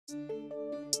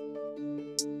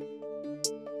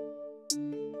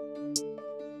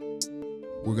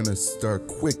We're gonna start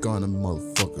quick on them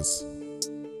motherfuckers.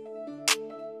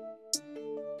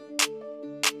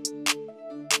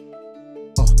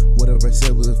 Whatever I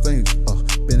said was a fame.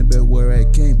 Been a bit where I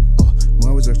came.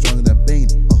 My words are stronger than bane.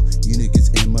 Unique is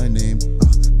in my name.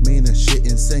 Man, that shit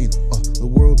insane. The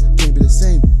world can't be the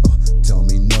same. Tell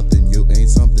me nothing, you ain't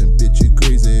something, bitch, you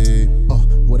crazy.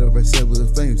 Whatever I said was a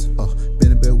fame.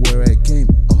 Been a bit where I came.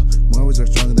 My words are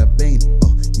stronger than bane.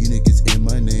 Unique is in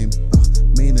my name.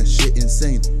 Man, that shit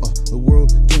insane. The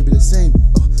world can't be the same.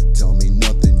 Tell me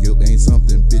nothing, you ain't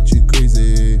something, bitch, you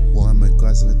crazy. Well, I'm in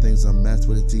class and things I'm matched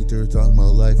with a teacher talking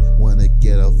about life. Wanna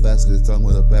get out fast cause it's talking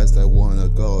about the past. I wanna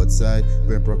go outside.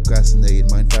 Been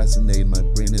procrastinating, mind fascinating. My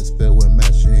brain is filled with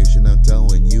imagination. I'm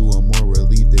telling you, I'm more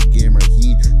relieved. The gamer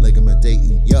heat like I'm a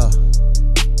dating, yeah.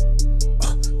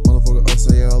 Motherfucker, I'll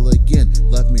say it all again.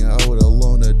 Left me out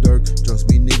alone in the dark. Trust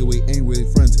me, nigga, we ain't really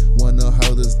friends. Wanna know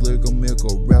how this lyrical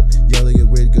miracle rap? Y'all get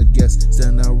really good guess.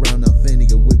 Stand around, nothing,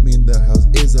 nigga, with me in the house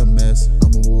is a mess.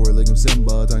 I'm a war like I'm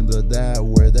Simba, time to that,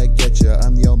 where that get ya?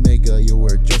 I'm the Omega, you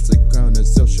were just a crown of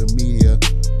social media.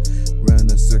 Ran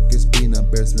a circus, being an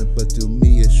embarrassment, but to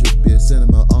me it should be a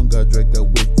cinema. On God, direct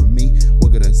away from me.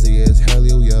 What could I say is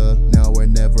hallelujah? Now or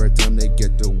never, time to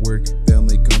get to work.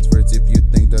 Family comes first. If you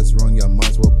think that's wrong, you might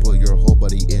as well put your whole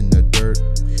body in the dirt.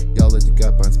 Y'all let the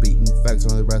guy on speaking facts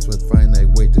on the rest with finite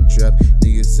way to trap.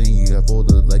 Niggas saying you have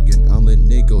folded like an omelet,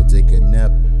 nigga, take a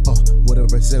nap.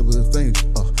 Whatever I said was a fame.